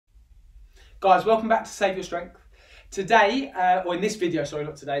Guys, welcome back to Save Your Strength. Today, or in this video, sorry,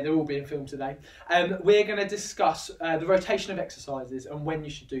 not today, they're all being filmed today, we're going to discuss the rotation of exercises and when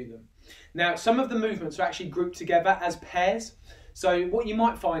you should do them. Now, some of the movements are actually grouped together as pairs. So what you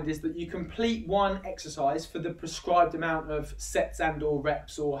might find is that you complete one exercise for the prescribed amount of sets and or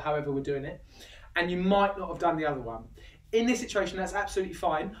reps or however we're doing it, and you might not have done the other one. In this situation, that's absolutely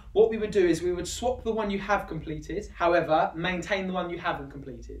fine. What we would do is we would swap the one you have completed, however, maintain the one you haven't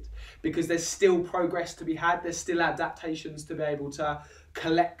completed, because there's still progress to be had, there's still adaptations to be able to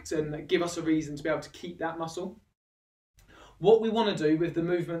collect and give us a reason to be able to keep that muscle. What we want to do with the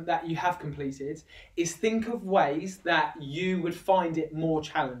movement that you have completed is think of ways that you would find it more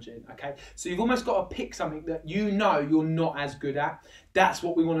challenging, okay? So you've almost got to pick something that you know you're not as good at. That's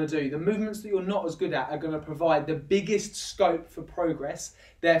what we want to do. The movements that you're not as good at are going to provide the biggest scope for progress,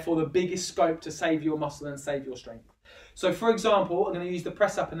 therefore the biggest scope to save your muscle and save your strength. So for example, I'm going to use the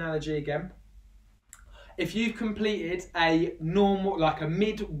press up analogy again. If you've completed a normal, like a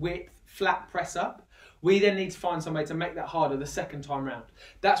mid-width flat press up, we then need to find some way to make that harder the second time round.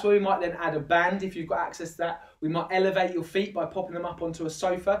 That's where we might then add a band if you've got access to that. We might elevate your feet by popping them up onto a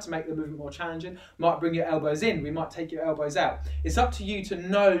sofa to make the movement more challenging. Might bring your elbows in, we might take your elbows out. It's up to you to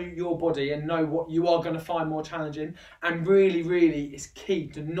know your body and know what you are going to find more challenging, and really it's key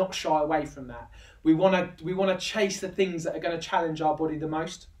to not shy away from that. We want to chase the things that are going to challenge our body the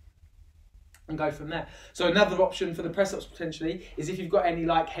most and go from there. So another option for the press-ups potentially is if you've got any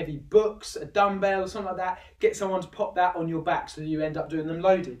like heavy books, a dumbbell or something like that, get someone to pop that on your back so you end up doing them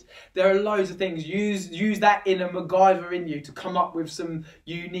loaded. There are loads of things. Use that inner MacGyver in you to come up with some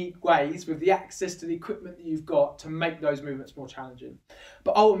unique ways with the access to the equipment that you've got to make those movements more challenging.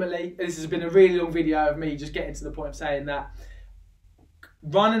 But ultimately, this has been a really long video of me just getting to the point of saying that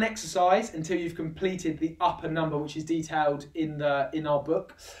run an exercise until you've completed the upper number, which is detailed in our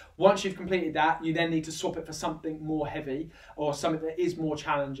book. Once you've completed that, you then need to swap it for something more heavy or something that is more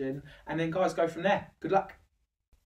challenging, and then guys, go from there. Good luck.